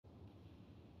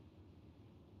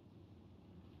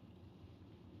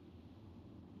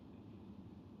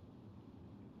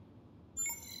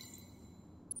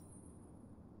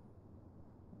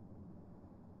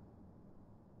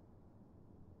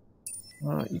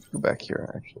You can go back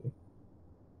here, actually.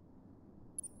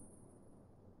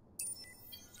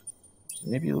 So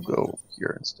maybe you'll go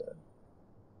here instead.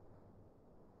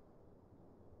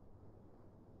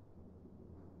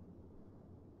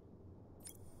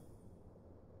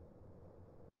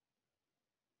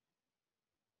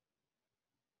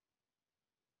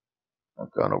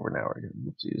 I've gone over an hour here.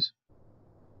 Oopsies.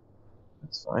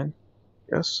 That's fine.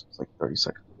 Yes, it's like 30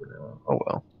 seconds over now. Oh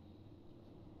well.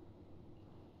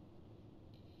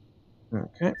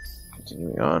 Okay,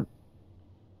 continuing on.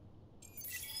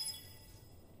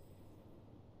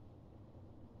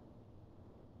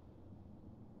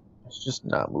 Let's just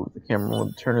not move the camera when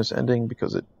the turn is ending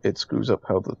because it screws up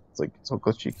how it's a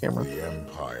glitchy camera. The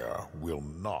Empire will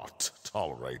not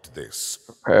tolerate this.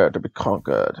 Prepare to be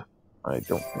conquered. I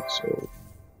don't think so.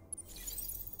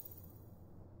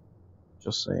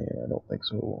 Just saying, I don't think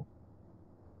so.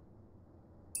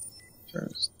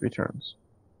 Turns, 3 turns.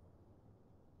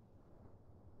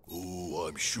 Oh,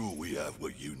 I'm sure we have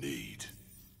what you need.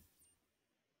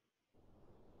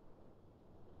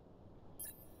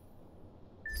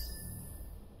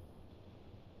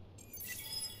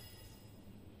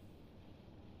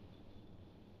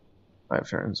 Five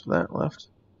turns for that left.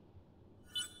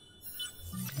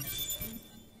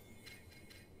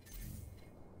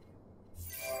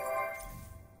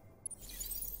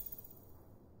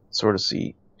 Sort of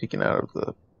see, peeking out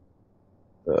of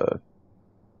the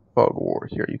fog war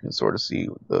here, you can sort of see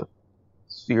the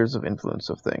spheres of influence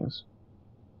of things.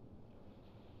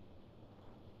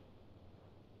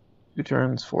 2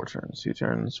 turns, 4 turns, 2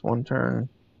 turns, 1 turn,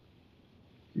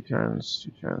 2 turns,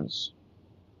 2 turns.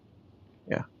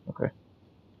 Yeah, okay.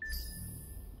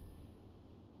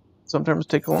 Some turns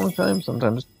take a long time,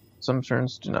 sometimes some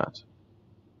turns do not.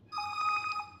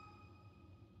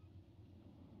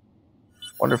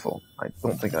 Wonderful. I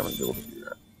don't think I'm going to be able to do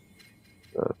that.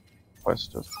 The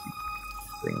quest of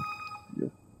thing.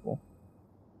 Beautiful.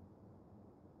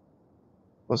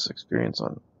 Plus experience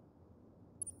on...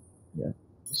 Yeah,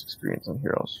 plus experience on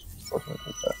heroes. Take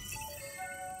that.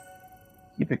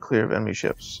 Keep it clear of enemy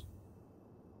ships.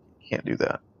 Can't do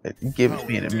that. It gave it to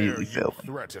me and immediately failed me.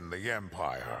 Threaten the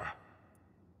Empire.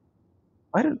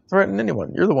 I didn't threaten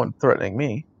anyone. You're the one threatening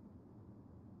me.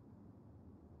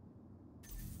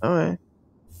 Alright.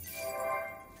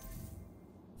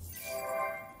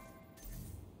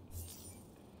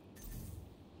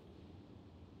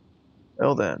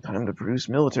 Well then, time to produce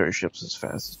military ships as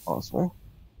fast as possible.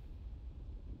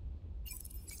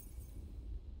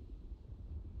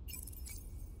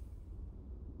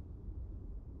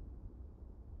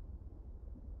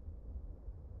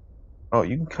 Oh,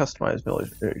 you can customize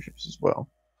military ships as well.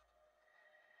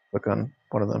 Click on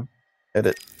one of them,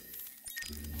 edit,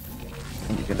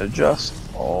 and you can adjust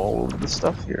all of the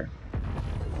stuff here.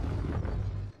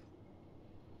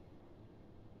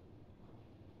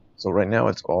 So right now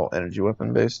it's all energy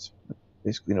weapon based,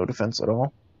 basically no defense at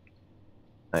all.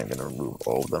 I'm going to remove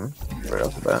all of them right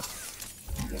off the bat.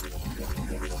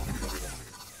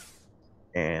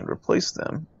 And replace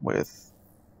them with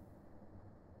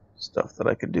stuff that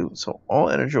I could do. So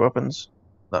all energy weapons,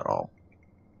 not all.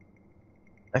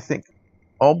 I think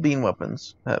all beam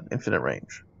weapons have infinite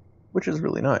range, which is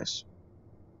really nice.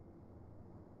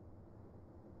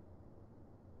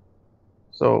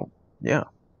 So, yeah.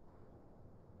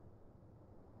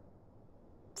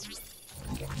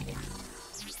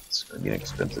 It's going to be an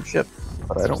expensive ship,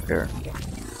 but I don't care.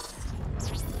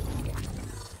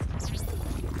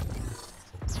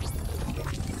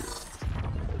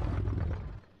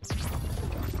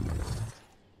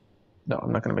 No,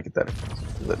 I'm not going to make it that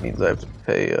expensive. That means I have to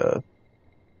pay,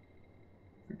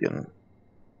 freaking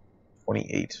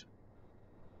 28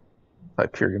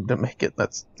 Hyperium to make it.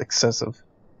 That's excessive.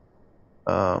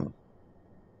 Let's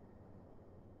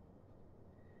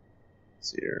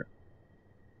see here.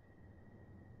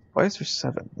 Why is there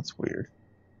 7? That's weird.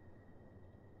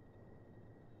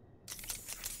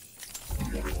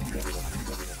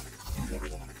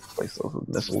 Replace those with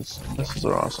missiles. Missiles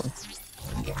are awesome.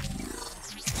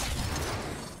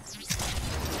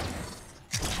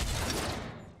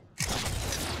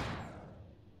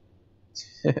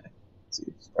 Let's see,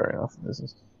 starting off with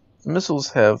missiles. The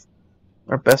missiles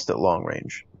are best at long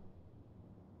range.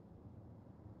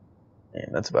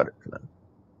 And that's about it for them.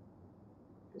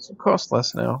 So it costs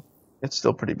less now. It's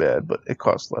still pretty bad, but it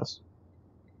costs less.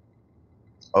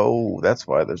 Oh, that's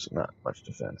why there's not much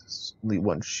defense. It's only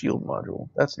 1 shield module.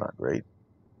 That's not great.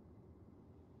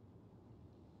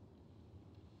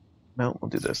 No, we'll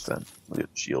do this then. We'll get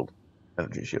shield.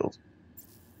 Energy shield.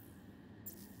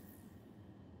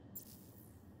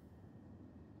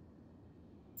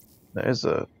 There's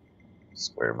a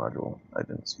square module. I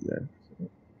didn't see that.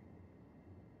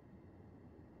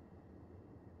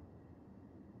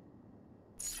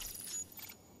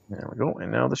 There we go.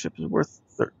 And now the ship is worth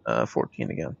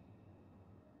 14 again.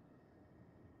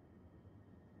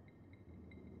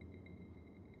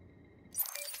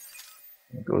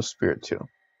 It goes Spirit 2. You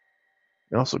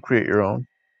can also create your own,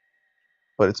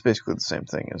 but it's basically the same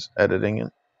thing as editing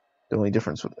it. The only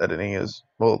difference with editing is,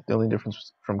 well, the only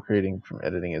difference from creating from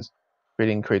editing is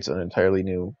creating creates an entirely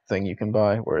new thing you can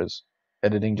buy, whereas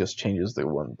editing just changes the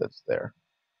one that's there.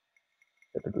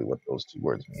 Typically what those two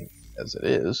words mean as it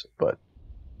is, but,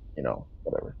 you know,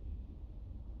 whatever.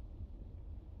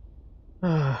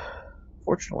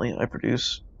 Fortunately, I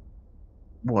produce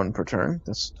one per turn.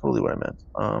 That's totally what I meant.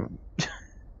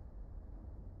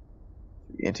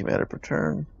 Antimatter per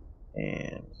turn,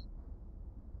 and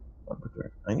one per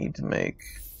turn. I need to make...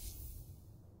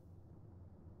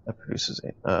 That produces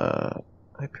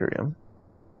Hyperium.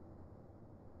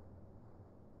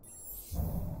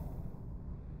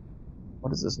 What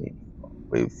does this need?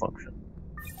 Wave function.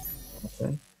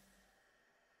 Okay.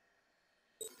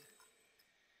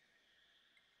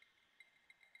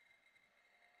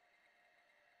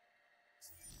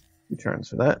 2 turns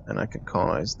for that, and I can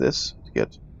colonize this to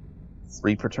get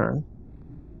 3 per turn,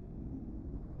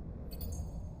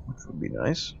 which would be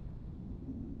nice.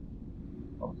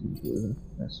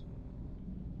 Nice.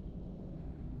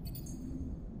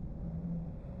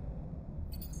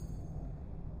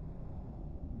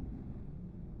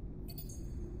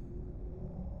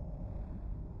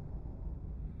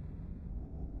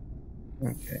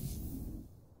 Okay.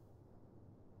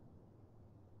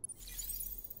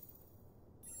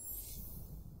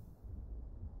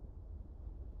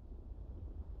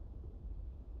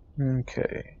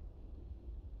 Okay.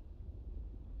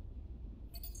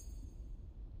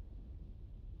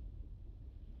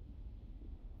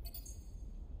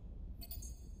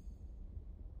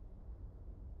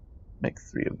 Make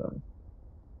 3 of them.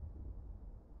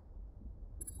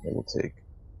 They will take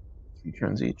 3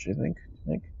 turns each, I think.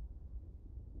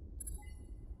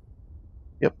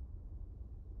 Yep.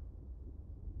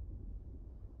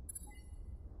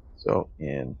 So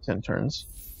in 10 turns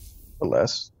or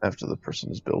less, after the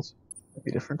person is built, it'd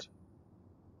be different.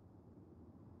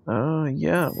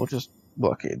 Yeah, we'll just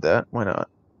blockade that. Why not?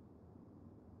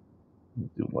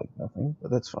 Do like nothing,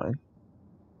 but that's fine.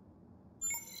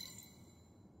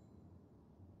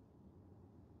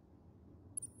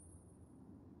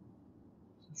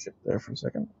 Ship there for a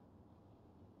second.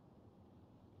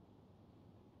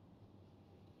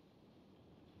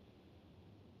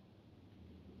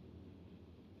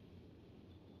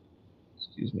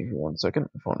 Excuse me for 1 second.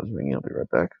 The phone is ringing. I'll be right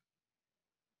back.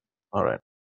 All right.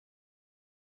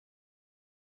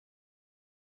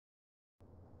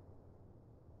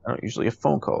 I don't usually get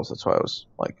phone calls. That's why I was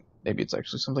like, maybe it's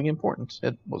actually something important.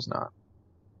 It was not.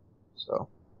 So.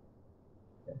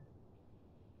 Okay.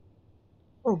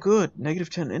 Oh, good.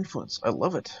 -10 influence. I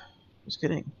love it. Just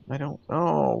kidding. I don't.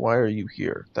 Oh, why are you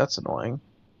here? That's annoying.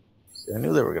 See, I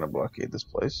knew they were going to blockade this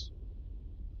place.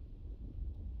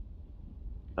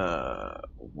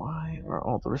 Why are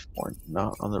all the Riftborn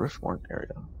not on the Riftborn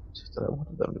area? Just that I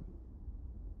wanted them to be.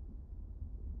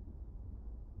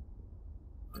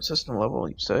 System level,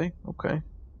 you say? Okay.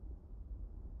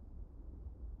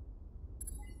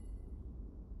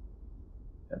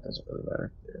 That doesn't really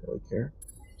matter. They don't really care.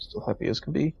 Still happy as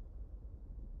can be.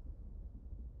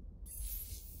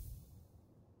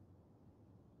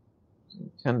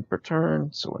 $10 per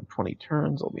turn, so in 20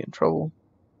 turns I'll be in trouble.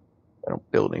 I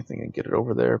don't build anything and get it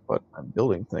over there, but I'm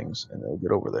building things and they'll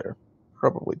get over there.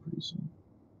 Probably pretty soon.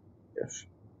 Ish.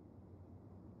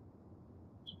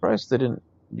 Surprised they didn't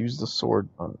use the sword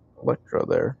on Electra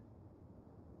there.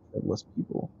 Had less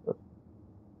people, but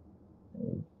I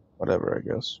mean, whatever, I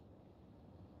guess.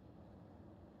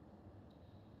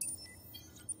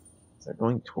 Is that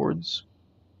going towards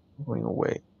or going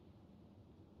away?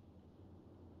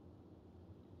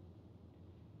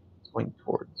 It's going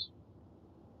towards.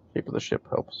 Shape of the ship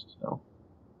helps to know.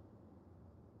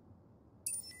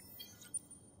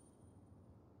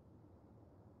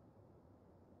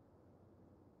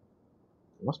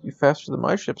 It must be faster than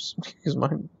my ships because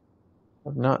mine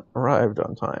have not arrived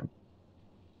on time.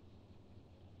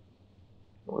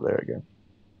 Over there again.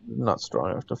 I'm not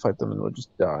strong enough to fight them and would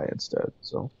just die instead,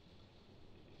 so.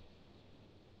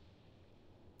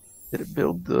 Did it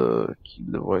build the key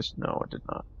to the voice? No, it did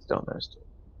not. It's down there still.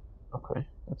 Okay,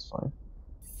 that's fine.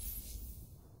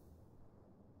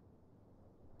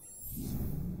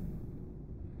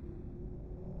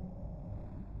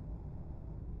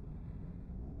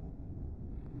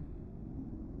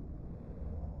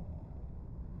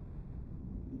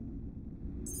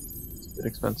 bit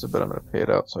expensive, but I'm going to pay it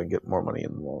out so I get more money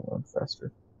in the long run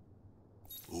faster.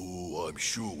 Oh, I'm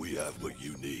sure we have what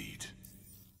you need.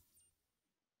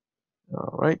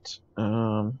 All right. Just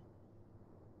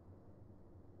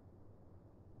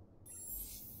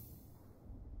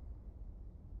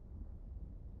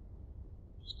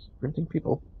keep printing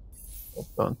people. Well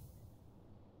done.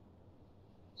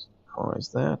 Let's colonize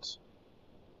that.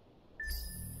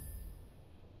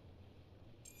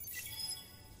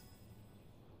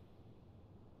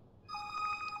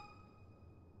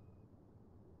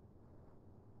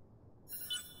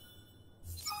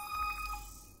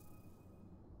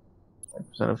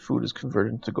 Percent of food is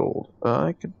converted into gold.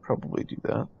 I could probably do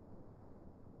that.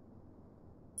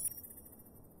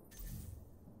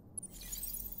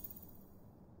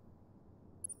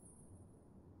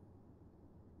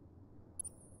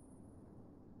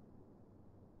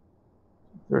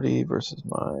 $30 versus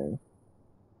my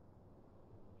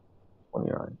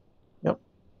 29. Yep.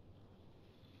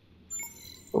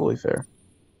 Totally fair.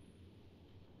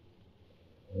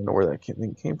 I don't know where that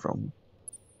thing came from.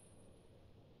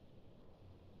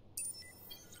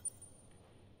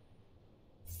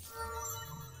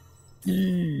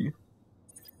 Eee.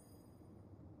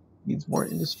 Needs more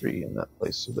industry in that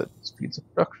place so that it speeds up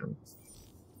production.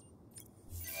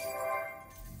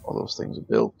 All those things are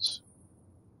built.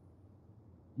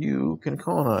 You can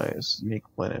colonize the unique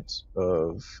planet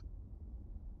of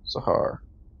Sahar.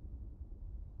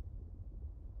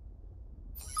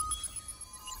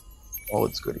 All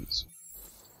its goodies.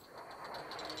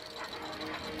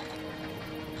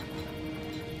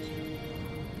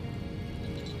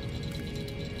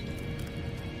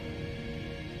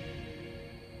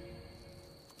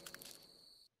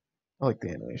 I like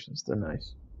the animations, they're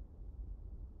nice.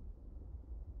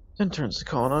 10 turns to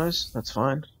colonize, that's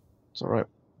fine. It's alright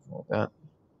with that.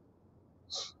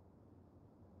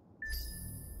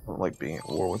 I don't like being at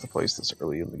war with a place this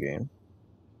early in the game.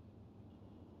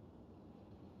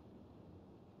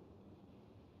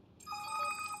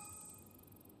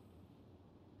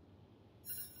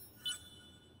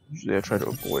 Usually I try to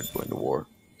avoid going to war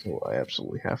until I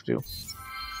absolutely have to.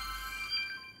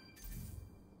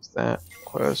 Is that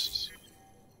quest?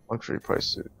 Luxury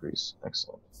price increase.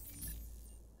 Excellent.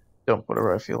 Dump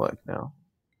whatever I feel like now.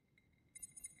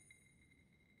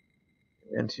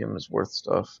 Antium is worth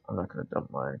stuff. I'm not going to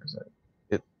dump mine because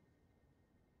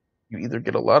you either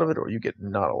get a lot of it or you get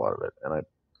not a lot of it, and I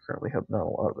currently have not a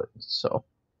lot of it. So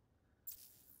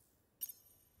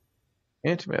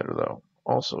antimatter though,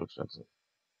 also expensive.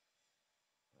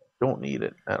 Don't need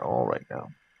it at all right now,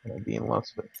 and I'm being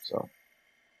lots of it. So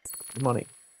money,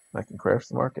 I can crash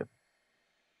the market.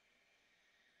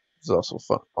 It's also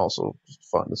fun. Also just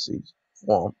fun to see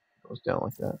Swamp goes down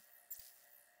like that.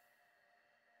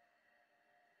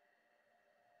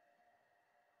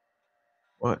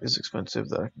 What is expensive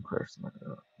that I can crash the market?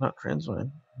 Not Transwine.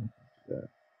 I can do that.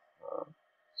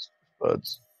 Super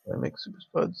Spuds. Did I make Super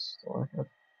Spuds? Do I have?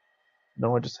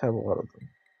 No, I just have a lot of them.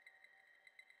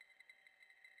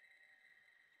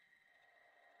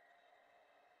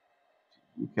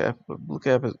 Blue Cap, but Blue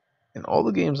Cap is in all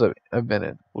the games I've been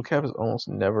in. Blue Cap is almost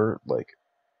never like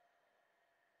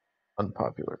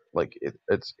unpopular. Like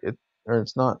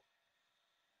it's not.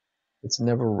 It's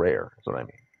never rare. Is what I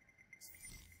mean.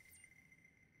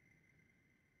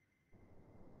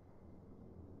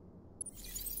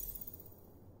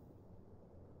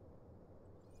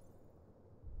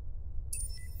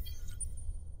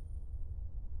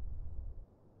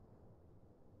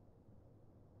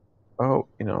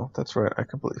 Oh, that's right. I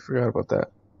completely forgot about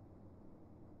that.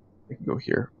 I can go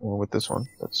here. Or with this one,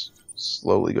 that's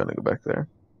slowly going to go back there.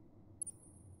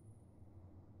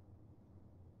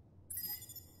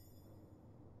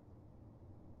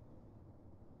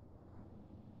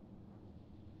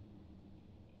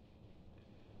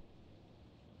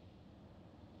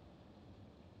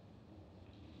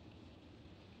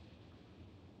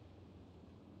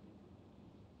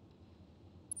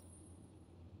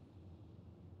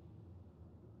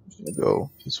 I'm just gonna go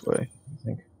this way. I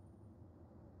think.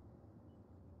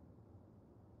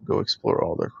 Go explore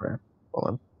all their crap while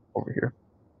I'm over here.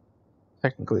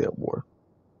 Technically at war.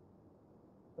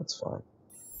 That's fine.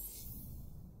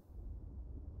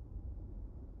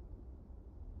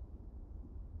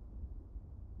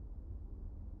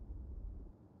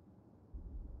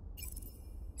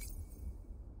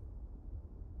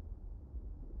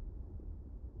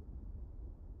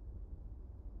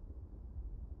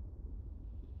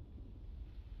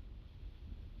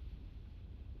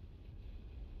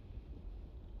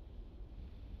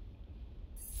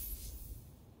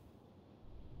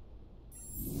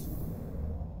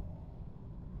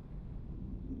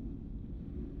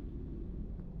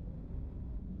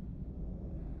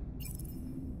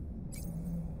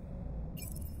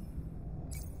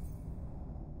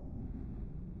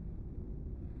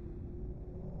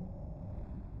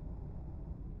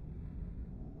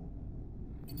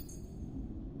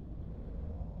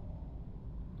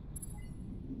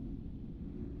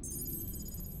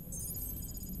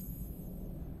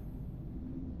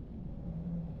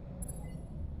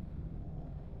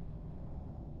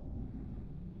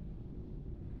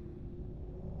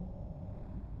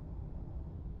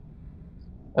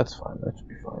 That's fine. That should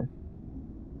be fine.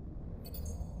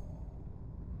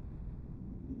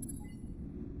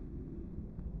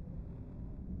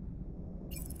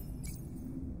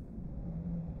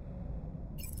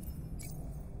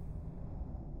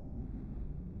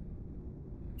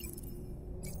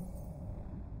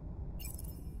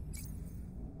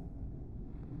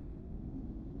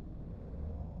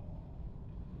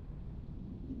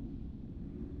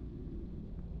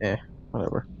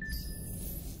 Whatever.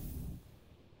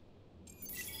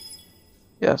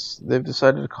 Yes, they've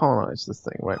decided to colonize this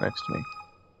thing right next to me.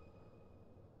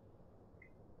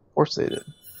 Of course they did.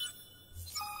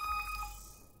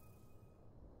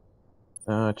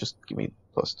 Just give me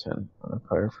 +10 on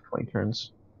Empire for 20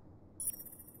 turns.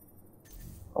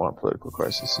 I want political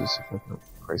crises if I can,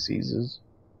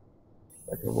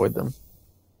 I can avoid them.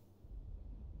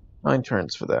 9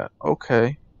 turns for that.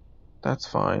 Okay, that's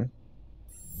fine.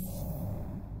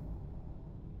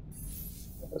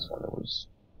 This one, it was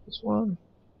this one.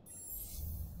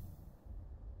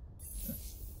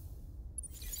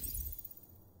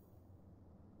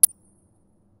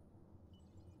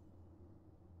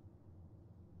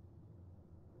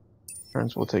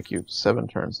 Turns will take you 7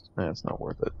 turns. It's not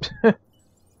worth it.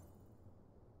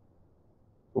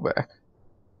 Go back.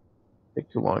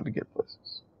 Take too long to get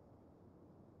places.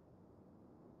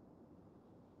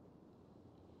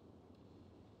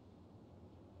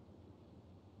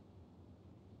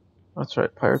 That's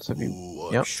right, pirates. Have you? Ooh,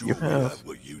 I'm Yep, sure you we have. have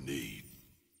what you need.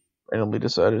 Randomly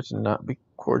decided to not be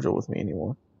cordial with me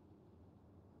anymore.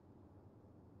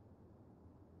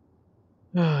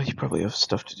 You probably have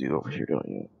stuff to do over here, don't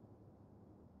you?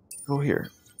 Go here.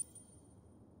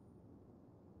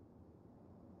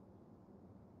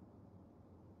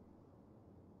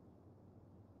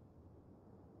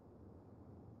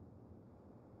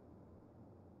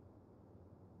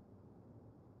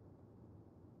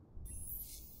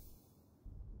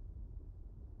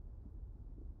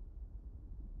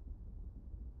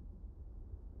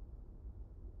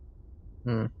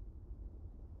 Hmm.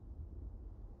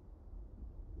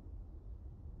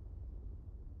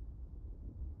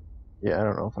 Yeah, I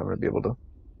don't know if I'm gonna be able to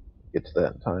get to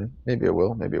that in time. Maybe I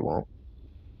will, maybe I won't.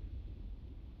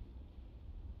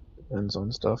 Depends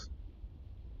on stuff.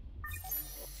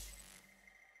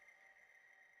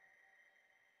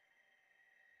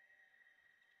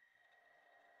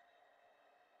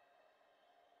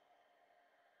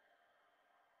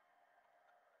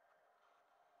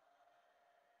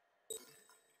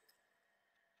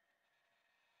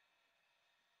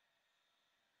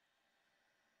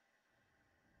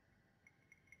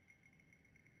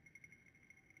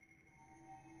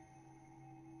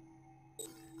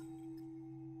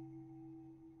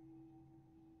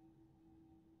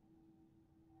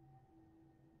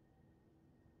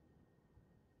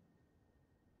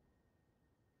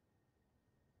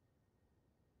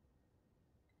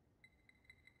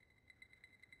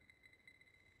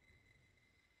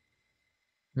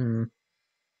 Hmm.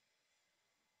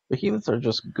 The heathens are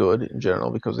just good in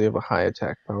general because they have a high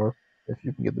attack power. If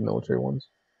you can get the military ones,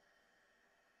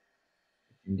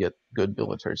 you can get good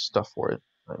military stuff for it.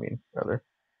 I mean, rather.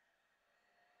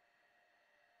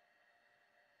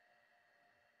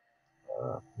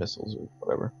 Missiles or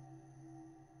whatever.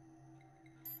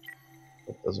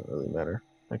 It doesn't really matter.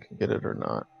 I can get it or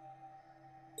not.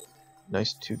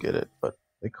 Nice to get it, but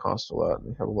they cost a lot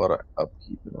and they have a lot of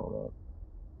upkeep and all that.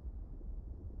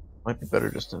 Might be better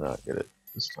just to not get it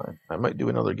this time. I might do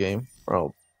another game, or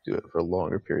I'll do it for a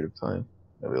longer period of time.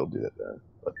 Maybe I'll do it then,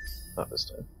 but not this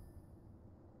time.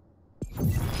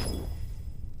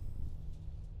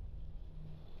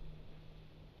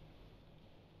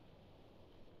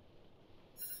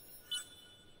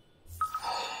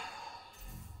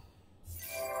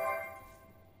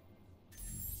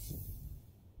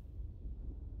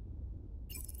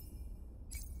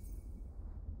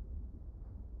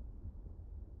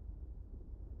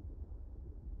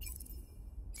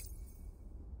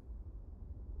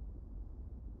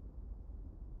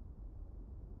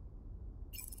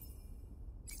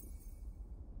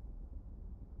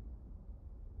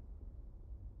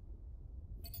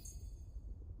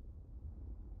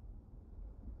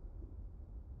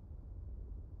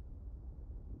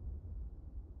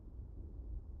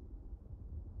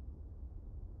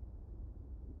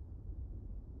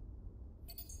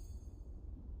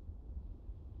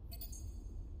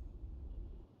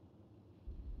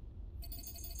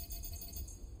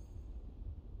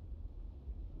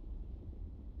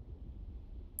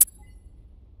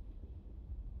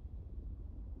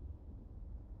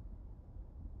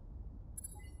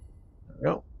 There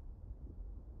we go.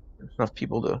 There's enough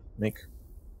people to make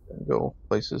and go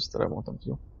places that I want them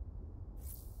to.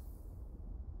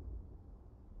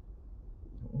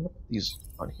 these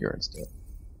on here instead.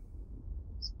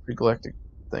 This pre-galactic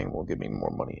thing will give me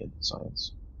more money in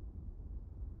science.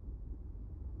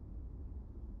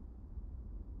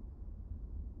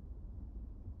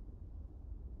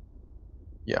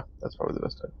 Yeah, that's probably the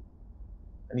best idea.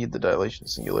 I need the dilation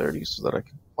singularity so that I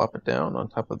can plop it down on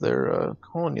top of their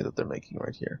colony that they're making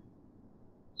right here.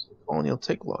 So the colony will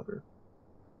take longer.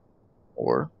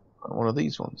 Or on one of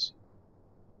these ones.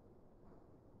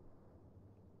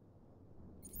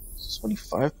 There's so many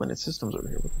 5-planet systems over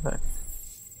here. What the heck?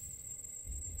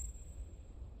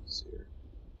 Let's see here.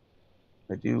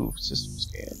 If I do system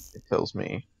scan, it tells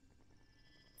me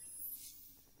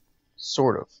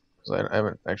sort of, because I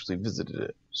haven't actually visited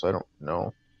it, so I don't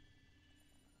know.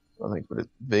 I think, but it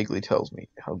vaguely tells me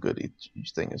how good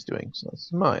each thing is doing. So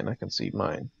that's mine. I can see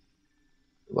mine,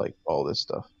 like all this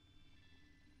stuff,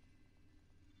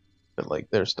 but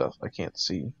like their stuff, I can't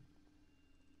see.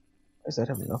 Why does that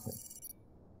have nothing?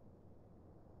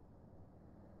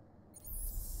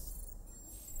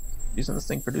 The reason this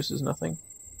thing produces nothing?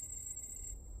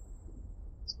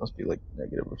 This must be like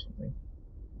negative or something.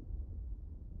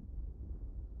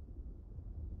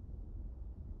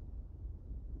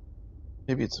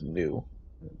 Maybe it's new.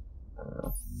 I don't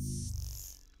know.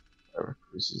 Whatever.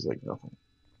 Produces like nothing.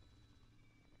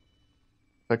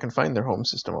 If I can find their home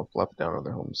system, I'll plop it down on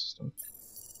their home system.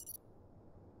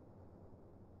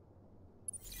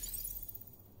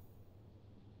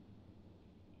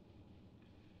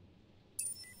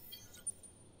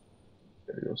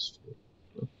 There it goes.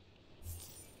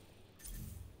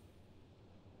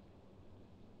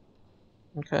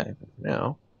 Okay,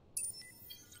 now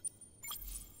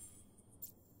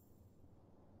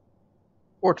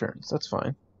 4 turns. That's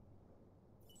fine.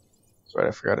 That's right.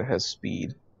 I forgot it has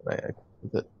speed. But I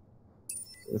with it.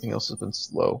 Everything else has been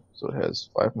slow, so it has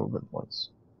 5 movement points.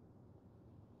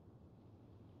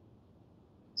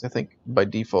 So I think by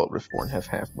default, Riftborn have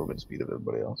half movement speed of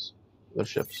everybody else. Their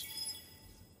ships.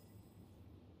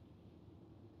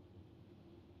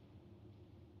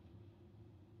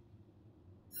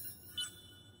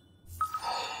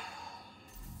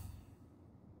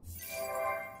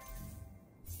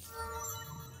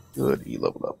 Good, he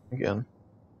leveled up again.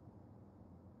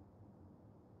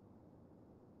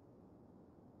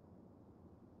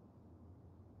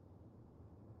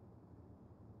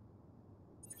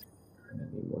 I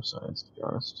need more science, to be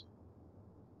honest.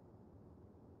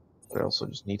 But I also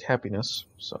just need happiness,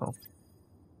 so...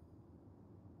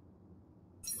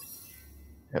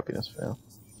 Happiness fail.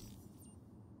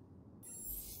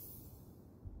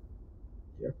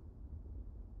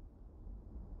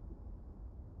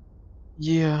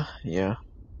 Yeah. Yeah.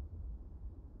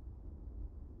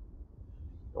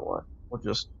 You know what? We'll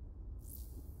just...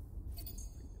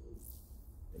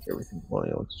 make everything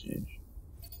colonial exchange.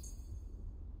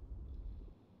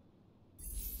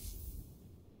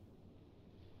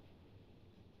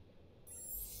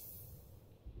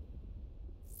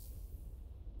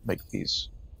 Make these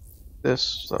this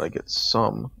so that I get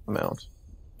some amount.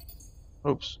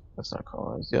 Oops, that's not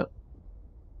colonized yet.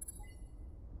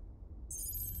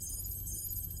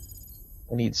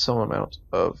 I need some amount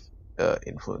of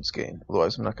influence gain.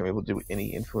 Otherwise, I'm not going to be able to do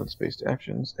any influence-based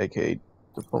actions, aka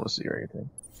diplomacy or anything.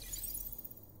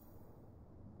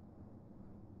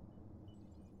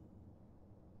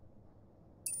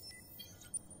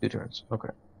 Two turns.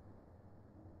 Okay.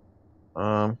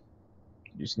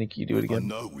 You sneaky do it I again?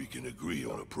 know we can agree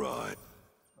on a prize.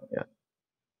 Yeah.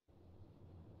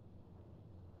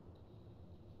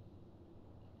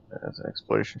 That's an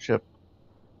exploration ship.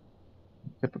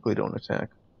 Typically don't attack.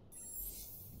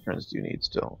 Turns do you need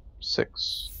still?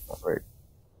 6. Alright.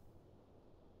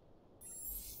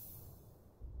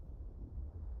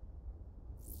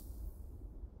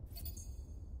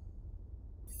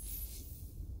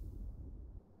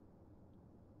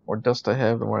 More dust I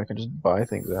have, the more I can just buy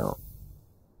things out.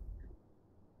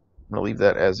 I'm gonna leave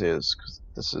that as is, because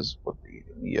this is what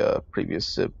the previous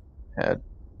Civ had.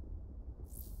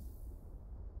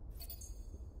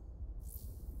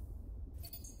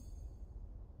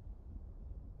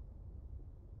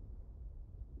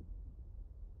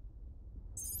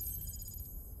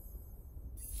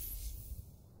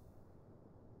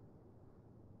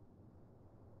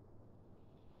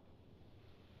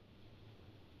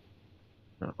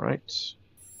 Alright.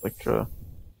 Electra.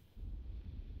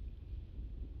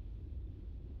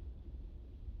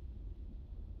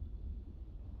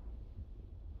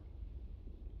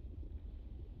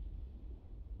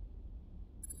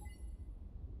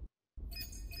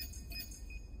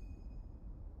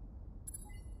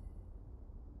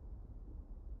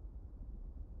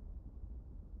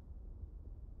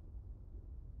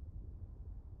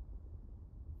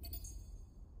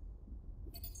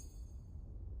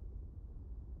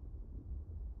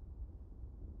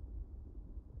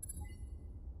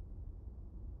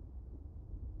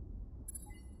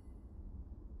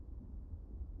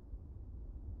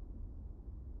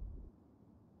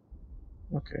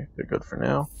 Okay, they're good for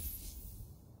now.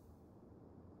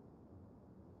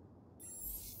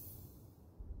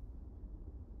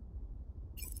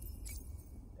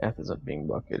 Path isn't being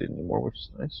blockaded anymore, which is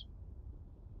nice.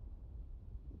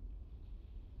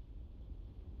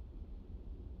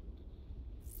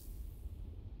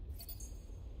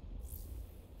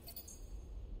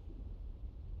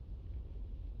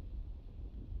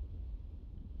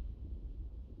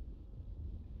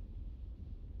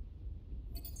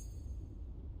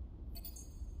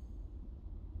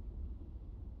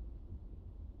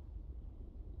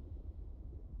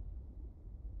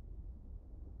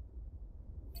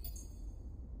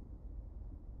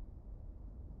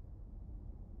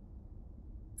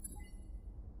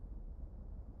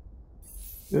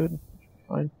 Good.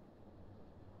 Fine.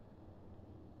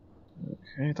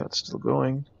 Okay, that's still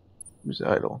going. Who's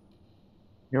idle?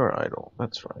 You're idle.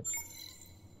 That's right.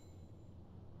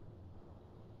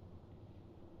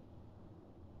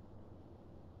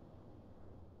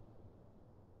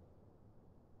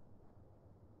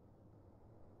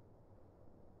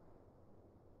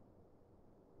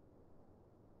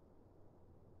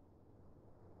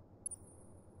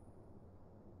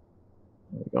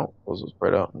 There we go. Close those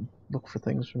right out and look for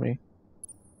things for me.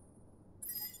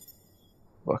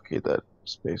 Blockade that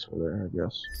space over there, I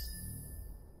guess.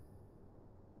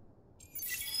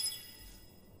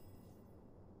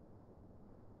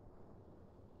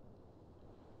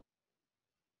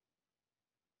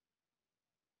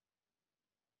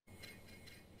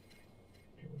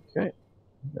 Okay.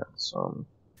 Got some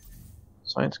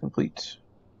science complete.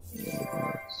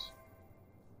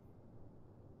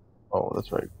 Oh,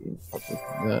 that's right.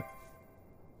 That.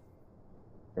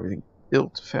 Everything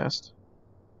built fast.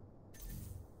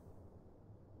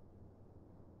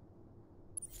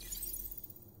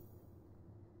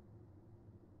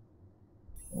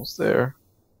 Almost there.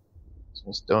 It's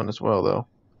almost done as well, though.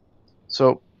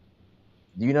 So,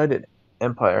 the United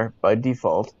Empire, by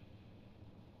default,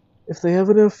 if they have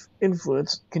enough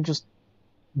influence, can just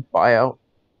buy out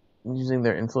using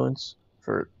their influence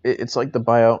for it's like the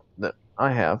buyout that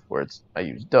I have where I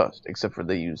use dust, except for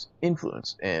they use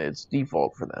influence and it's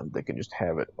default for them. They can just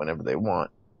have it whenever they want.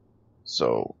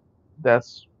 So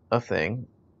that's a thing.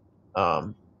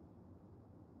 However,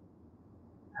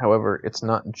 it's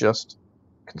not just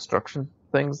construction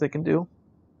things they can do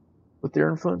with their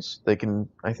influence. They can,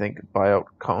 I think, buy out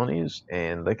colonies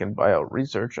and they can buy out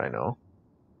research. I know.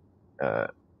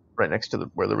 Right next to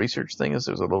where the research thing is,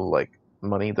 there's a little like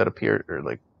money that appeared or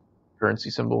like currency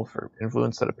symbol for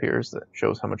influence that appears that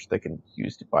shows how much they can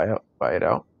use to buy it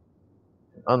out.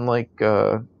 Unlike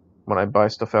when I buy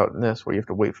stuff out in this, where you have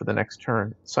to wait for the next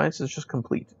turn, science is just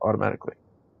complete automatically.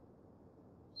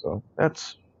 So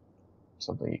that's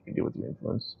something you can do with your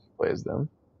influence. Play as them.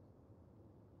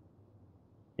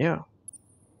 Yeah.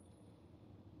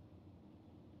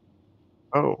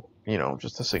 Oh,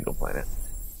 just a single planet.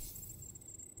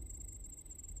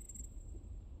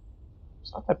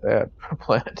 It's not that bad for a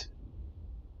planet.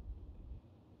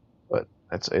 But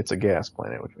it's a gas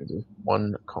planet, which means there's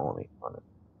one colony on it.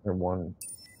 Or one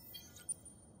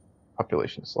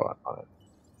population slot on it.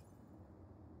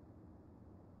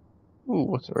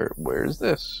 Ooh, where's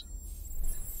this?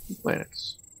 2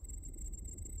 planets.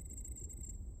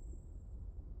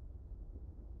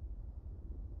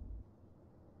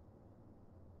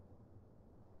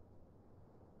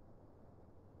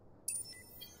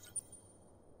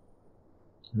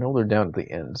 I know they're down at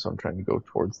the end, so I'm trying to go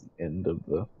towards the end of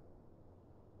the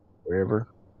wherever.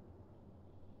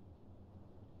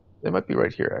 They might be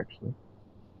right here, actually.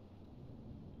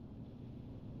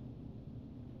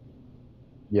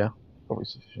 Yeah, probably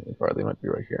sufficiently far. They might be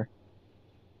right here.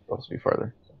 They'll also be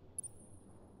farther.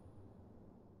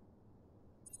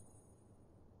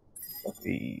 So.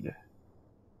 Feed.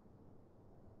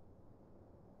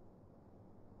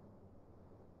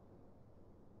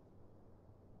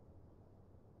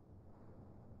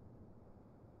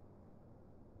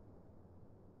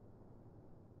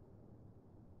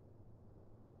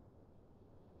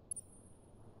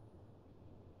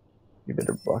 You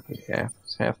better block it half.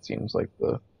 Half seems like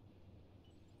the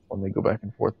one they go back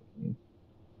and forth between.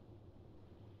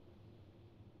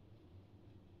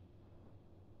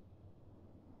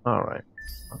 Alright.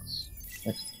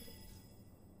 Next.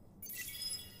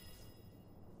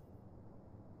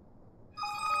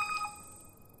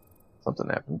 Something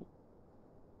happened.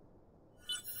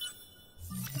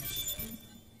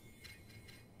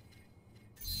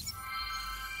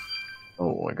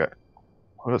 Oh, I got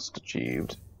quest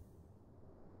achieved.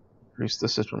 Increase the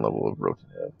system level of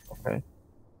Rotanev. Okay.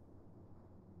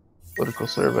 Political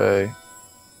survey.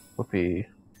 Whoopee.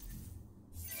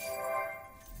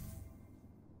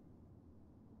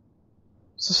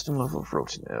 System level of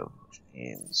Rotanev, which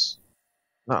means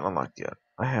not unlocked yet.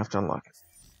 I have to unlock it.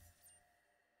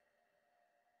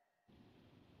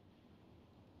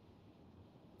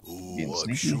 Being Oh,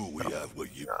 I'm sneaky? sure we No, have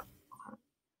what you... not.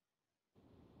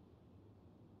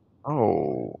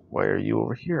 Oh, why are you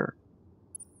over here?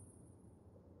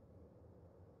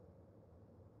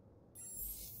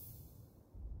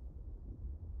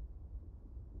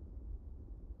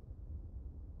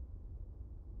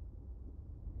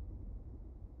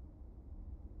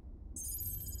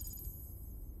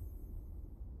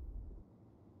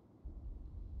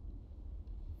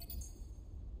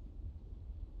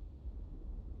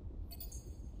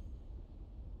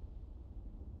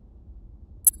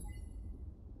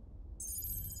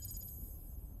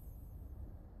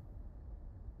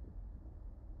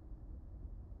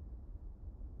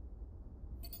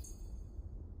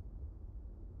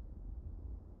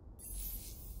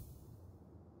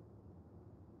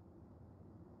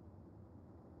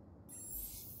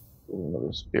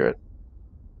 Another spirit.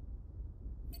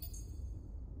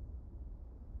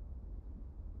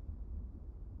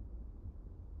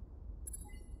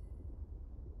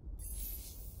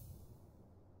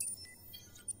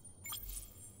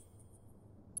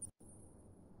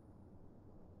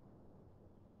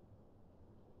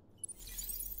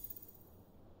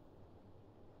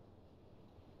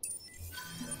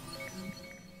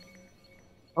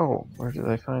 Oh, where did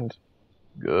I find?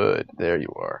 Good, there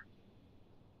you are.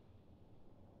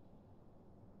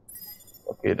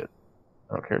 Located.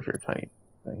 I don't care if you're a tiny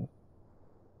thing.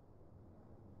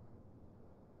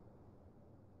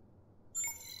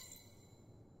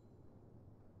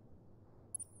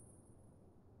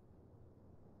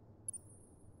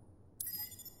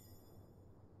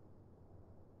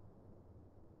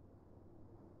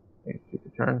 Okay, take a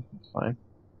turn. It's fine.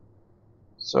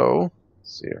 So,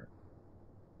 let's see here.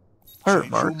 Pirate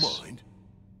Change your marks mind?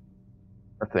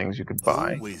 are things you could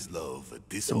buy. Always love a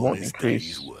They won't dishonest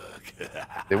day's increase. work.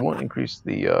 They won't increase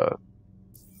the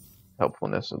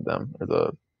helpfulness of them or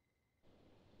the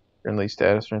friendly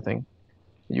status or anything.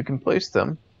 You can place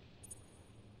them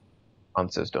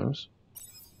on systems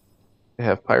to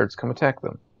have pirates come attack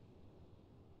them.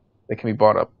 They can be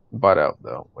bought out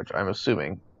though, which I'm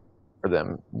assuming for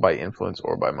them by influence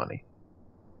or by money.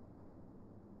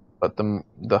 But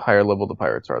the higher level the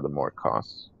pirates are, the more it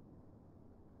costs.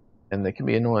 And they can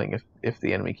be annoying if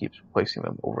the enemy keeps replacing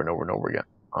them over and over and over again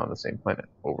on the same planet,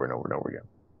 over and over and over again.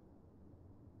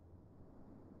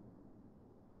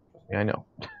 Yeah, I know.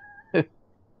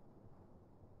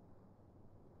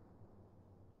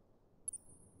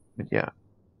 But yeah,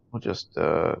 we'll just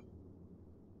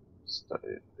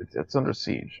it's under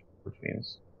siege, which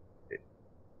means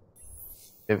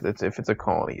if it's a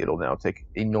colony, it'll now take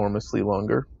enormously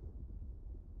longer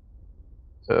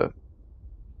to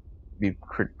be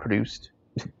produced.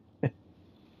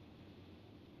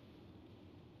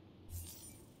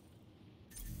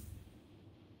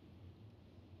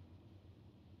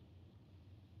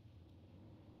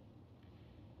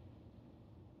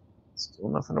 Still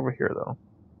nothing over here though.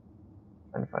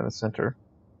 Trying to find the center.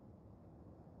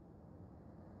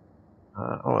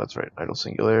 Oh, that's right. Idle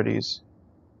singularities,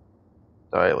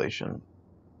 dilation,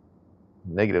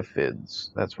 negative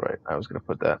fids. That's right. I was going to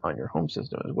put that on your home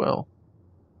system as well.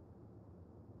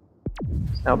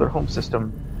 Now their home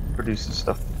system produces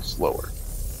stuff slower.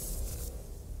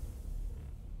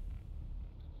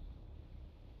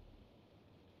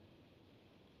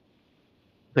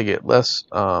 They get less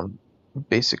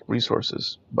basic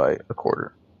resources by a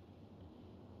quarter.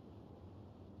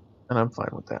 And I'm fine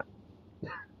with that.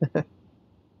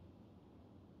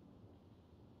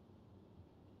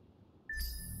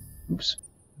 Oops.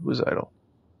 Who's idle?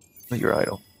 Oh, you're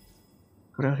idle.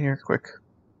 Go down here, quick.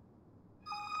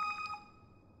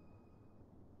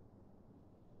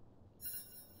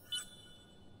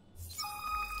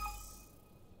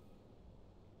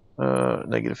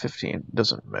 Negative 15.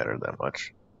 Doesn't matter that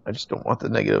much. I just don't want the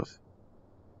negative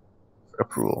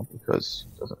approval because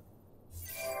it doesn't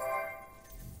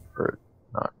hurt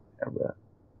not have that.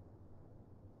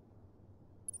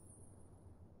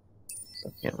 So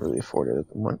I can't really afford it at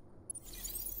the moment.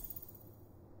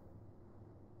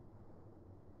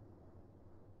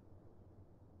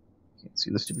 Can't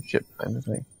see the stupid ship kind of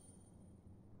thing.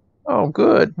 Oh,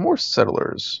 good. More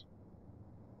settlers.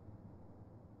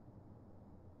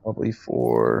 Probably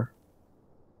for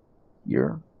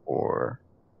here or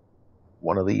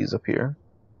one of these up here.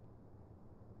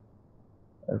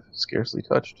 I've scarcely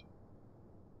touched.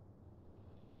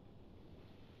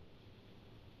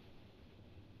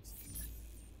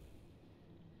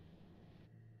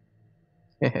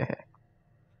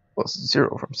 Plus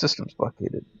 0 from systems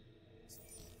blockaded.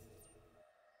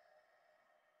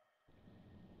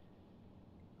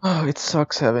 Oh, it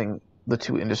sucks having the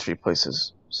two industry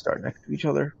places start next to each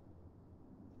other.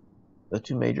 The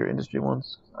two major industry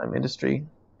ones. I'm industry,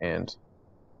 and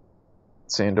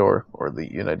Sandor, or the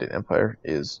United Empire,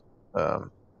 is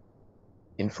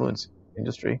influence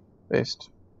industry based.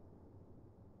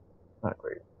 Not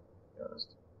great, to be honest.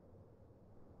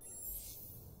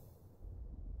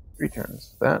 3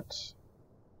 turns. That.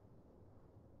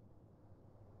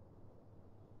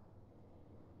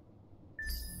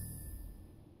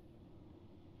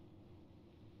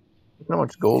 Look how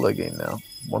much gold I gain now.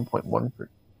 1.1 per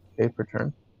K per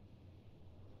turn.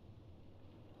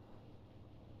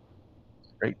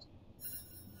 Great.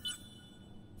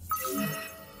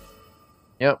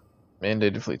 Yep.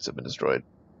 Mandated fleets have been destroyed.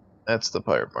 That's the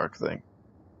pirate mark thing.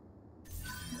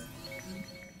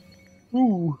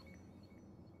 Ooh.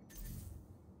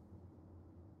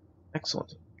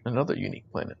 Excellent. Another unique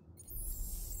planet.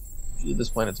 Usually this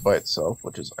planet's by itself,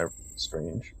 which is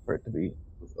strange for it to be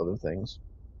with other things.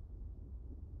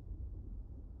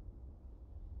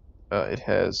 It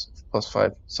has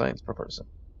 +5 science per person,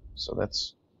 so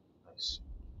that's nice.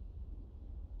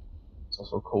 It's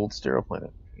also a cold, sterile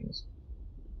planet, which means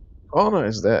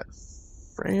colonize that,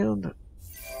 friend.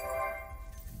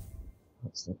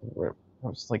 That's not the right. I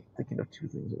was like thinking of 2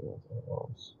 things at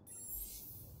once.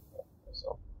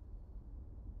 Myself.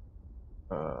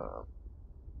 Uh,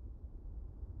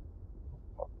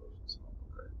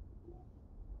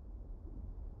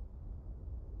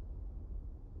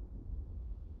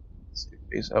 let's see,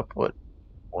 base output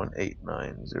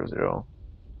 18900.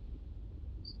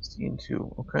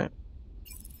 16.2. Okay.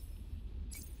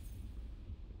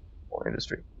 More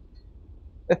industry.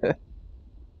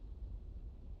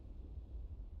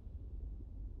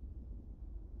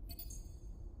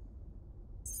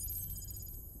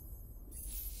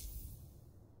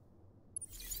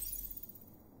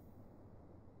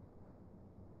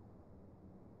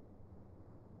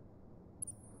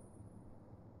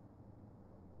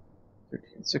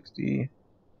 1360.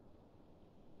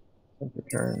 10 per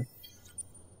turn.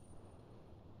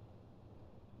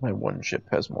 My one ship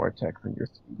has more attack than your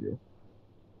 3 do.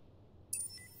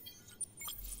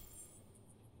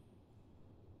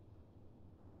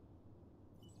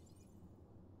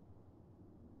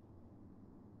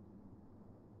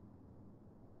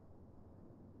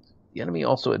 The enemy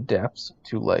also adapts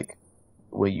to like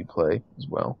the way you play as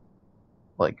well.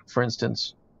 Like, for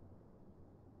instance,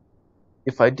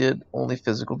 if I did only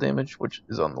physical damage, which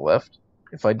is on the left,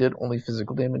 if I did only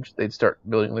physical damage, they'd start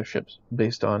building their ships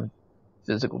based on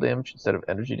physical damage instead of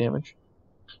energy damage.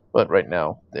 But right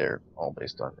now, they're all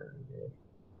based on energy damage.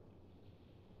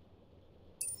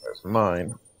 Whereas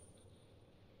mine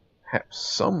have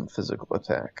some physical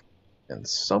attack and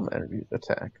some energy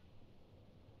attack,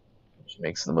 which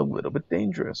makes them a little bit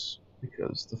dangerous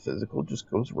because the physical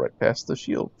just goes right past the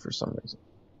shield for some reason.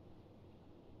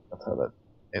 That's how that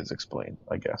is explained,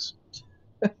 I guess.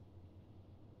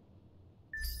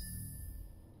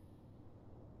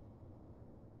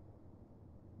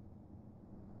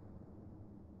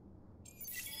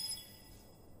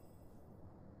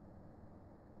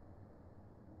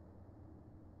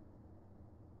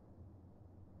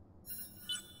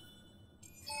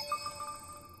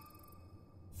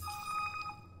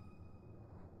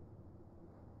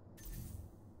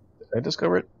 Did I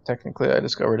discover it? Technically, I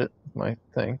discovered it with my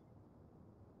thing.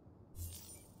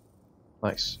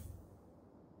 Nice.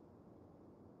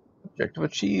 Objective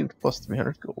achieved, plus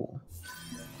 300 gold.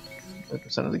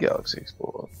 5% of the galaxy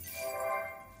explored.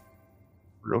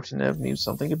 Rotanev needs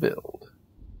something to build.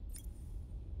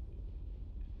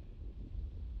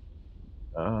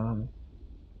 Um,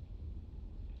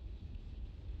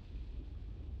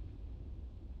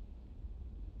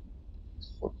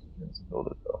 14 minutes to build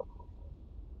it though.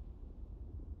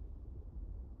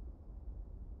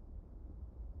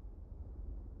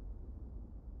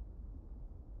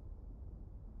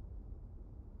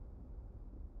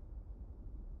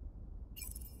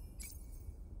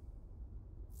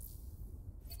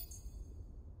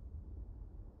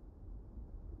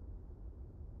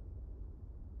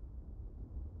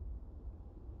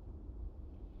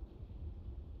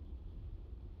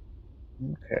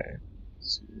 Okay.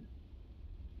 Let's see.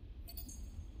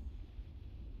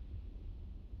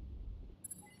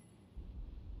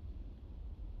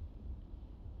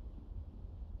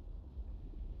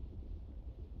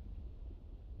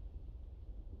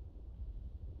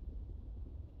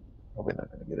 Probably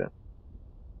not gonna get it.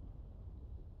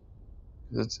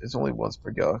 Because it's only once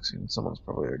per galaxy, and someone's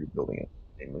probably already building it.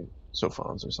 Namely,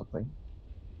 Sophons or something.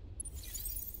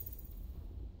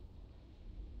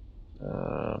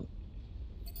 Um,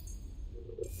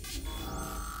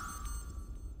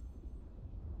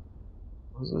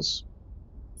 What is this?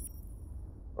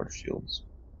 Or shields.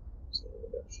 So,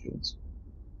 yeah, shields.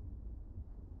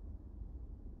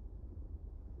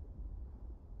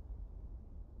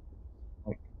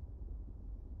 Like,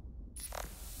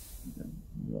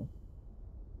 yeah.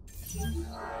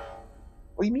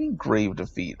 What do you mean grave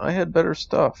defeat? I had better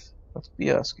stuff. That's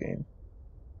BS game.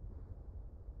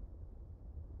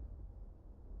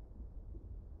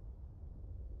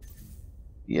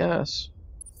 BS.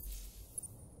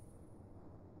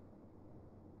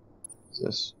 What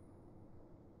is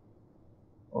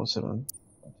this? 07,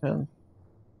 10.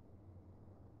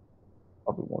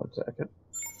 Probably won't attack it.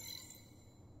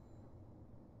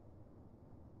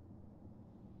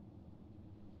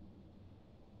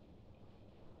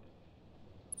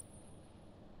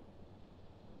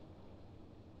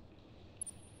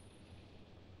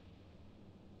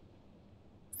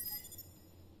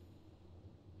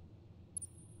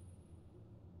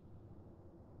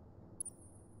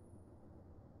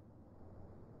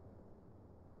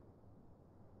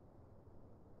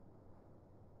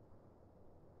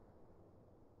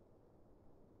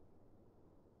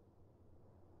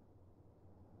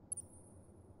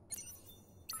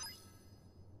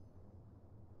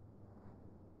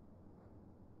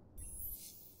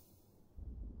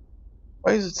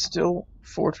 Why is it still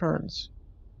 4 turns?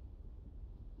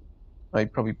 I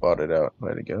probably bought it out,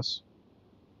 right, I guess.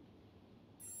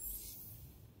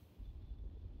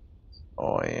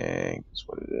 Oh, yank, that's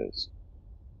what it is.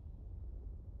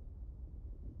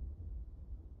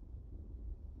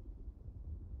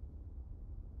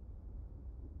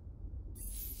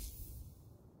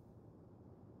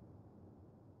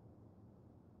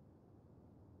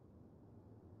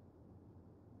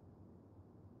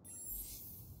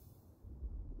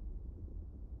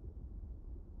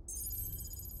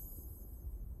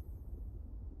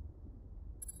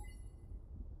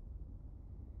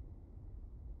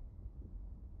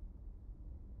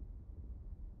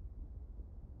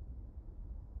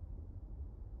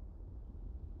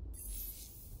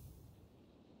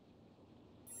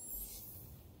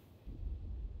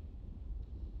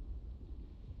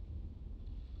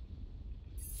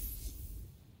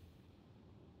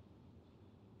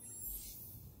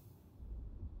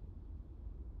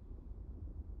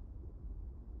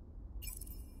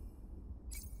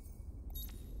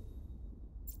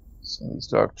 Some of these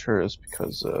dark turrets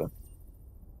because I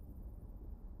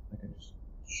can just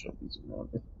shove these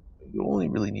around. You only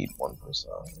really need 1 person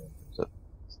on here to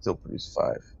still produce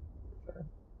 5.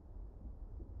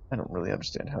 I don't really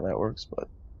understand how that works, but it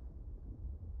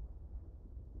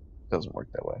doesn't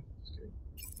work that way. Just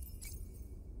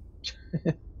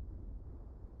kidding.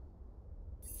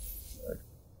 I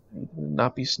need them to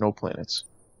not be snow planets.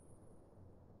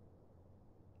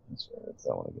 That's right, that's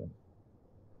that one again.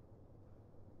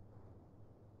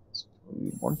 So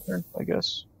 1 turn, I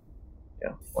guess.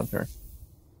 Yeah, 1 turn.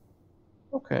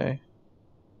 Okay.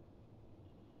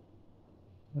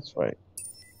 That's right.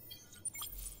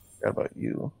 Forgot about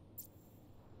you.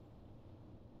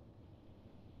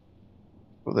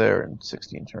 Go there in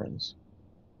 16 turns.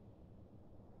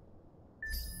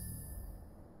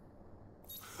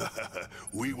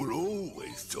 We will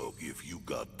always talk if you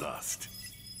got dust.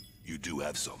 You do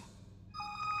have some.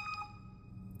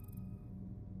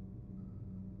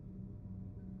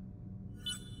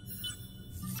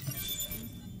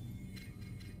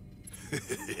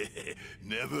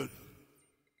 Never.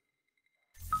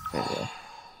 There you go.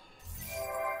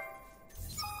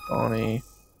 Bonnie.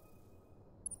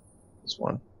 This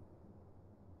one.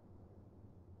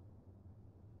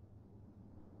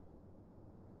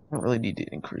 I don't really need to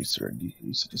increase or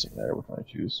decrease. It doesn't matter which one I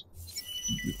choose.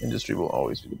 Industry will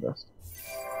always be the best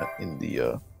in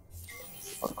the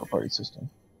particle party system.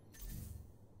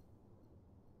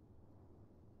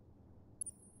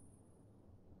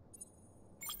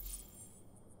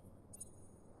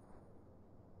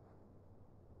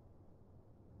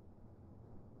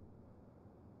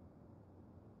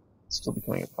 It's still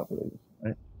becoming a populated,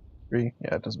 right? 3?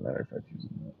 Yeah, it doesn't matter if I choose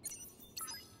it or not.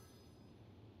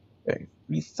 Okay,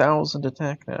 3,000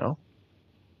 attack now.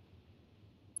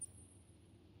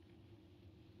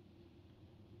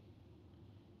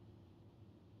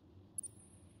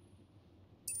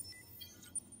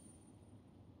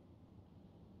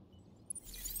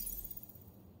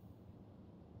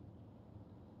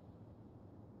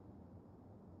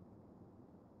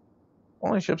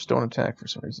 Only ships don't attack for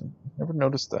some reason. I've never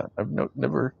noticed that. I've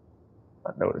never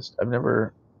not noticed. I've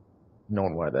never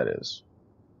known why that is.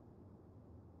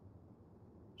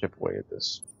 Chip away at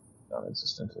this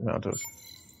non-existent amount of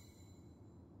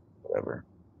whatever.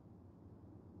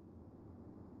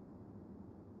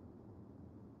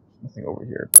 nothing over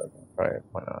here, but I can try it.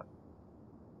 Why not?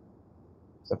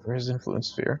 Except for his influence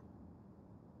sphere,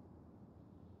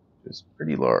 which is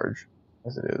pretty large,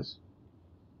 as it is.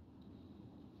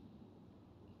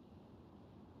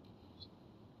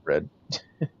 Red.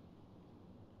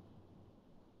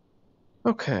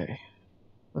 Okay.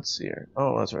 Let's see here.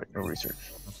 Oh, that's right. No research.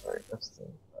 I'm sorry. That's the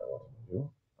thing I wanted to do.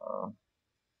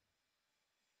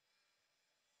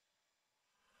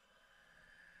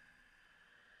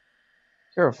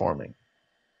 Terraforming.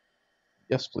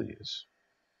 Yes, please.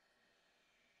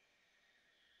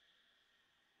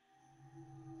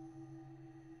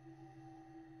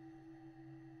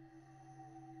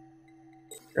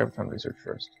 Graviton research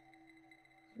first.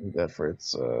 Need that for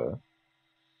its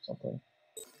something.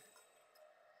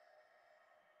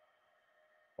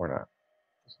 Or not.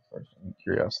 This first. I need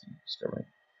curiosity discovering.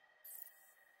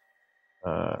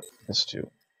 This too.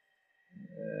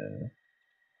 And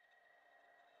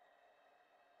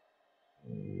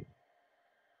need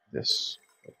this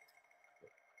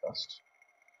dust.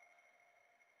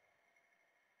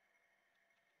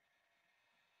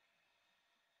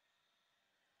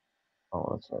 Oh,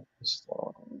 that's right. This is the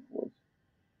one I want to avoid.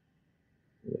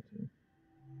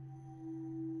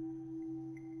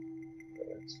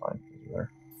 That's fine. There.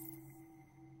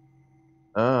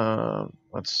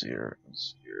 Let's see here.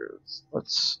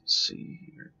 Let's see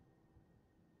here.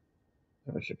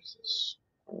 What kind of ship is this?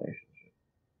 Coordination ship.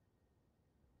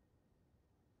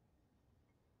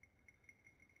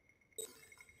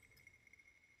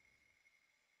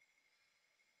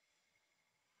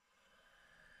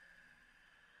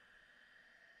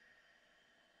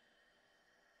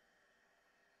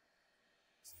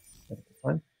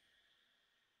 Fine.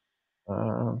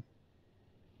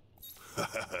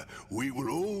 We will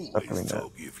always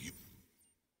talk if you.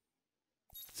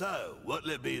 So, what'll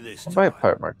it be this I'll time? buy a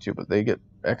Pirate Mark II, but they get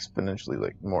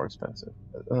exponentially more expensive.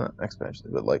 Not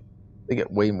exponentially, but they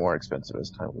get way more expensive as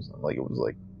time goes on. It was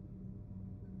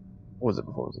what was it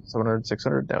before? Was it 700,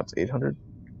 600? Now it's 800.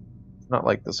 It's not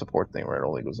like the support thing where it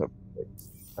only goes up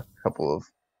a couple of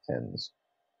tens.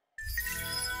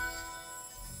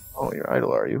 Oh, you're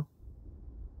idle, are you?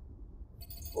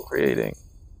 Well, creating.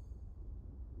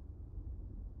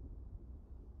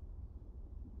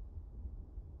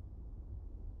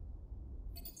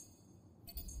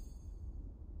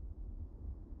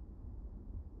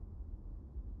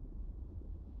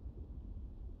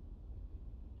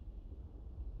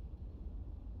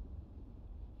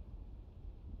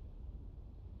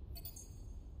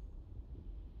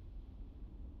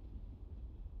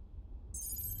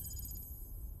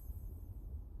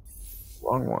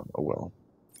 Wrong one. Oh well.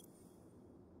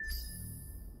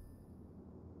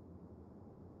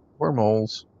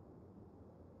 Wormholes.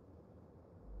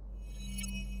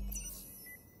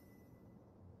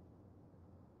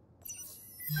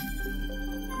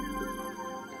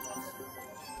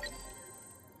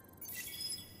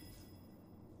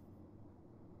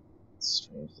 It's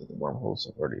strange that the wormholes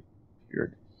have already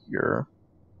appeared here.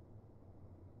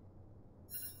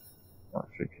 Not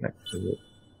actually connect to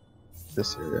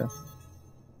this area.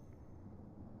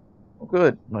 Oh,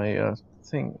 good. My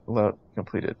thing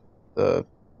completed. The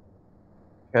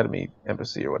Academy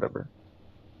Embassy or whatever.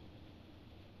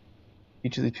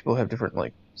 Each of these people have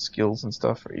different skills and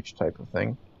stuff for each type of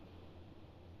thing.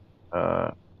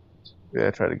 I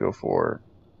try to go for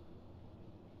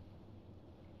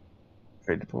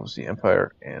trade diplomacy,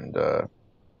 empire, and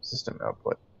system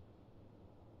output.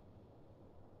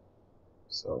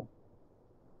 So,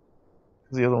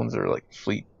 because the other ones are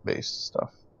fleet-based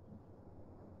stuff,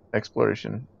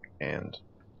 exploration, and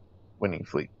winning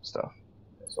fleet stuff.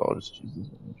 So I'll just choose this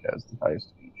one, which has the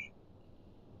highest of each.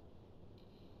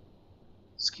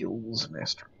 Skills,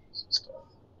 masteries, and stuff.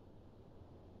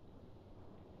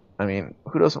 I mean,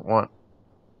 who doesn't want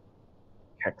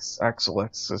Hex, Axel,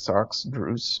 Ox,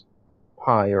 Bruce,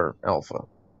 Pi, or Alpha?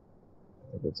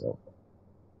 I think it's Alpha.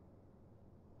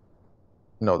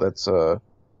 No, that's Schwa,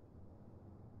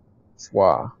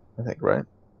 I think, right?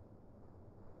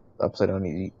 The upside down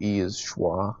E is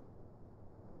Schwa.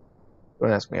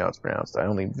 Don't ask me how it's pronounced. I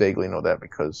only vaguely know that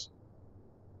because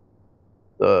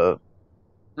the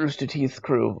Rooster Teeth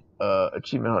crew,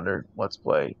 Achievement Hunter, Let's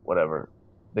Play, whatever,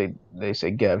 they say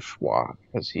Gav Schwa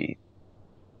because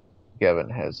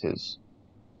Gavin has his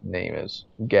name as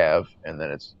Gav, and then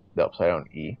it's the upside down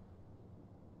E.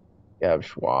 Gav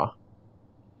Schwa.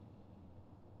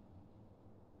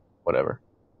 Whatever.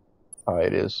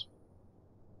 It is.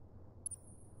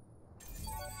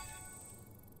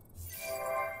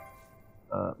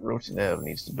 Rotinev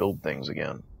needs to build things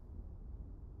again.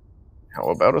 How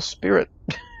about a spirit?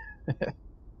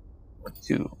 Or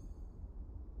two.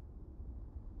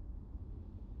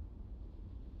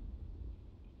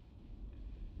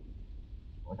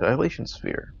 A dilation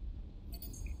sphere.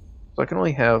 So I can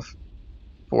only have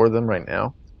 4 of them right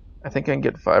now. I think I can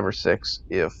get 5 or 6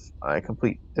 if I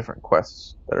complete different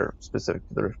quests that are specific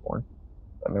to the Riftborn,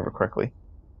 if I remember correctly.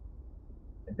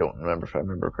 I don't remember if I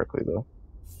remember correctly, though.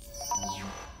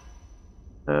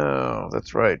 Oh,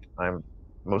 that's right. I'm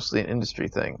mostly an industry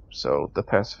thing, so the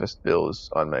pacifist bill is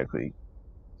automatically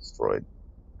destroyed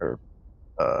or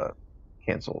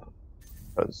canceled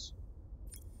because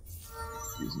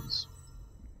reasons.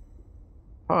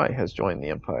 Pi has joined the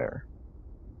Empire.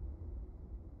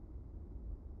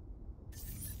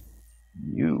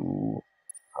 You,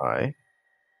 Pi,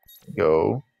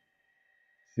 go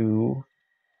to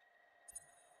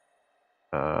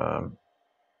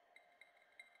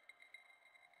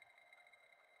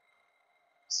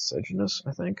Sejanus,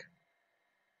 I think.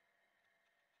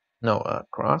 No,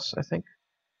 Cross, I think.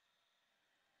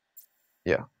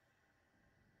 Yeah.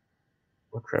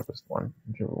 Or Trappist one,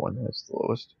 whichever one has the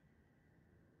lowest.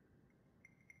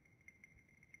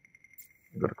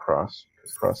 Go to Cross,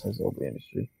 because Cross has all the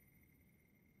industry.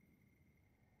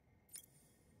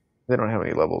 They don't have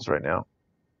any levels right now.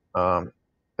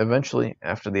 Eventually,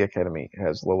 after the Academy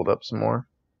has leveled up some more,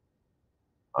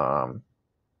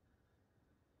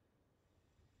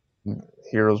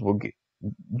 heroes will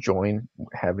join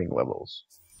having levels.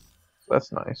 So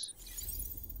that's nice.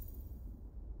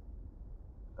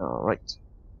 Alright.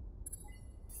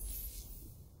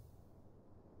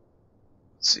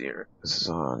 Let's see here. This is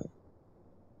on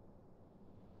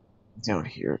down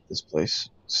here at this place.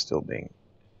 Still being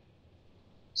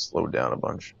slowed down a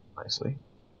bunch, nicely.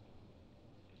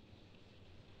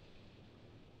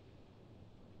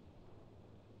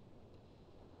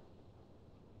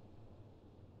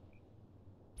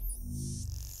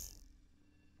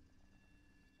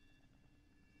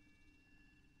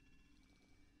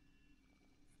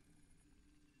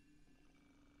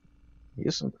 He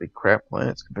has some pretty crap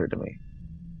planets compared to me.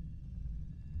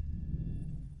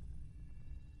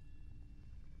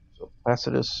 So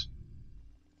Placidus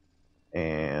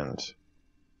and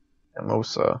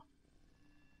Amosa.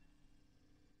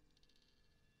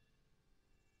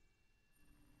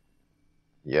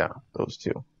 Yeah, those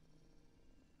two. Did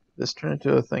this turn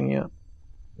into a thing yet?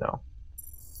 No.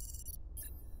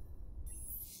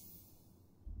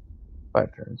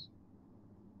 5 turns.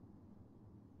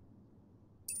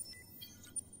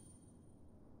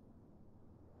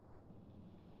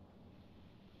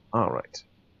 Alright.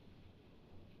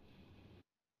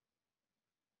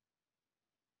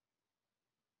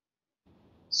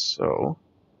 So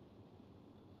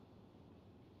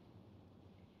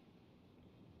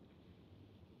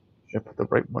should I put the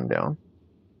right one down?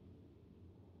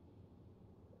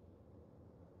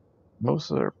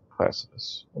 Mosa or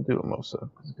Placidus? We'll do a Mosa,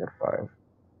 because it's got 5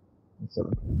 and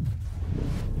 7.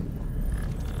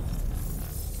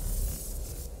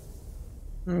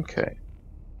 Okay.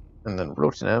 And then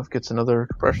Rotanev gets another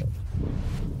compression.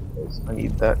 Because I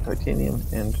need that titanium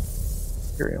and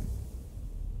Imperium.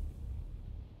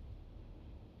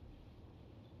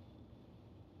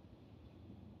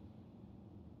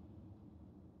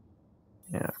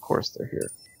 Yeah, of course they're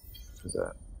here. Who's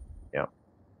that? Yeah.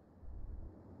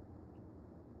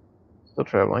 Still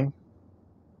traveling.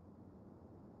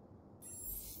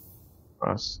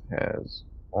 Ross has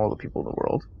all the people in the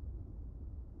world.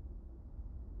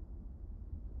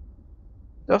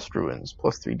 Dust ruins,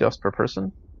 plus 3 dust per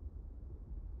person.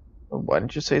 Well, why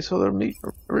didn't you say so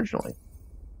originally?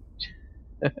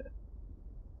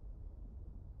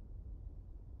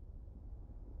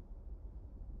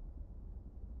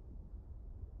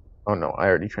 Oh no, I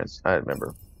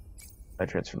remember. I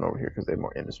transferred over here because they have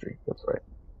more industry. That's right.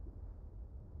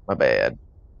 My bad.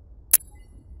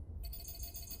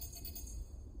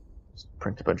 Just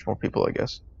print a bunch more people, I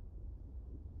guess.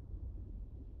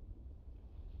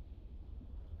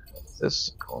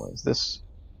 This colonize this.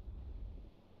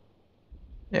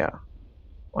 Yeah,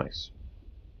 nice.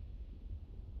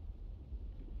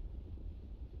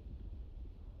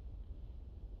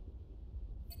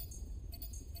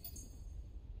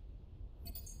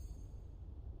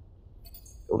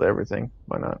 Build everything.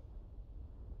 Why not?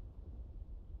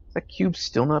 Is that cube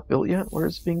still not built yet? Where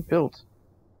is it being built?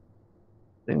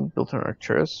 Being built on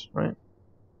Arcturus, right?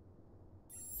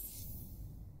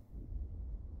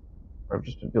 Or I've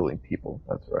just been building people.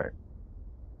 That's right.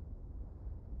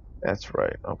 That's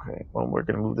right. Okay. Well, we're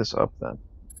gonna move this up then.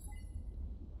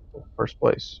 First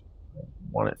place. I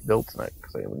want it built tonight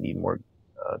because I need more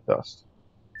dust.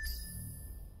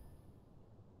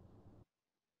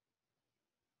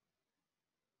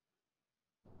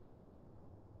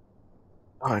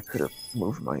 Oh, I could have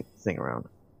moved my thing around.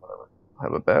 Whatever.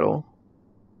 Have a battle.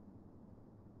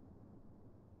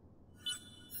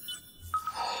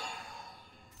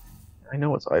 I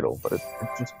know it's idle, but it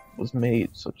just was made,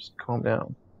 so just calm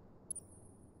down.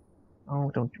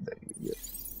 Oh, don't do that, you idiot.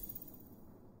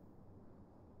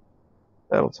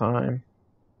 Battle time.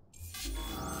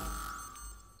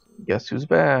 Guess who's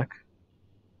back?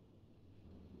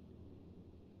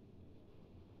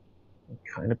 I'm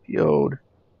kind of PO'd.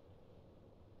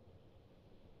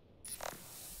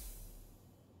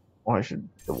 Oh, I should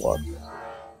watch this.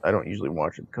 I don't usually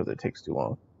watch it because it takes too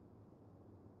long.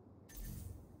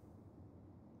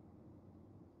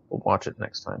 We'll watch it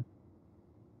next time.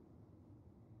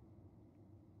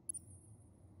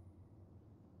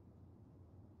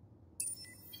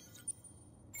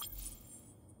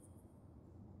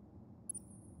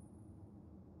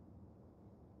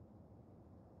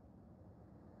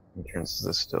 How many turns is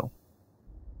this still?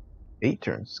 8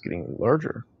 turns. It's getting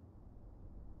larger.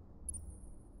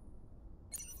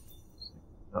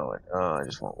 Oh, I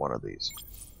just want one of these.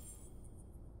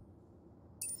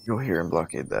 Go here and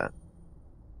blockade that.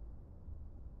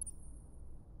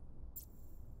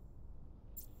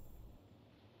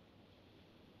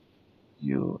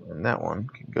 You and that one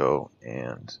can go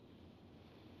and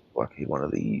blockade one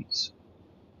of these.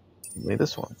 Only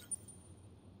this one.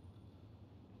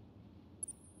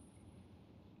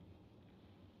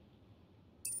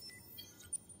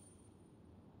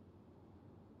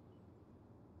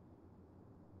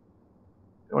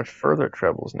 How much further it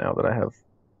travels now that I have.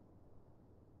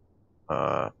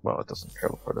 Well, it doesn't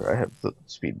travel further. I have the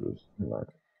speed boost.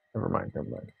 Never mind.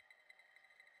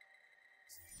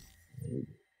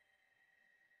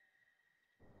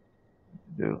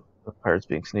 Do the pirates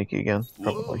being sneaky again?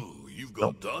 Probably. Whoa, you've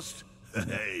got dust?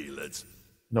 Hey, let's...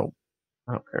 Nope.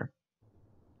 I don't care.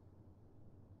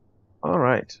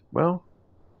 Alright, well.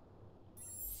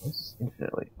 This is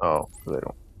infinitely. Oh, because I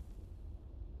don't.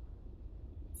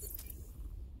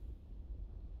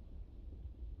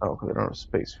 Oh, because I don't have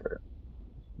space for it.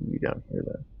 Be down here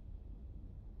then.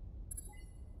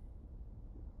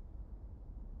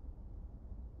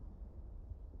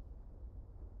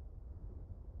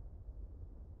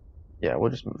 Yeah,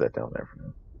 we'll just move that down there for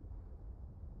now.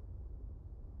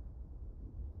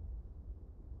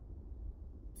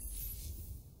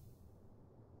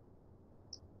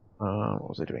 What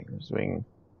was I doing? I was doing.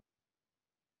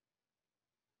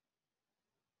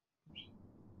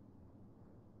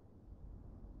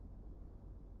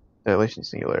 Dilation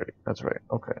Singularity. That's right.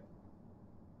 Okay.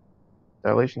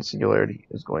 Dilation Singularity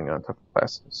is going on top of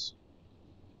classes.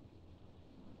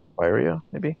 Byria,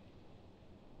 maybe?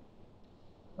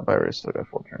 Byria's still got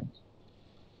 4 turns.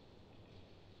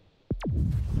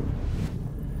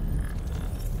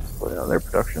 Put on their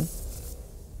production.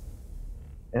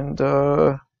 And,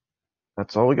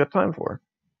 that's all we got time for.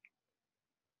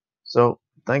 So,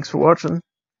 thanks for watching.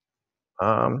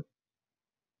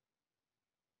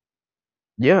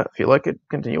 Yeah, if you like it,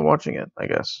 continue watching it, I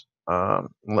guess.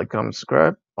 Like, comment,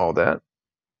 subscribe, all that.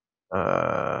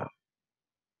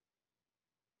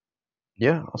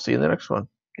 Yeah, I'll see you in the next one.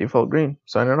 Default Green,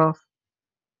 signing off.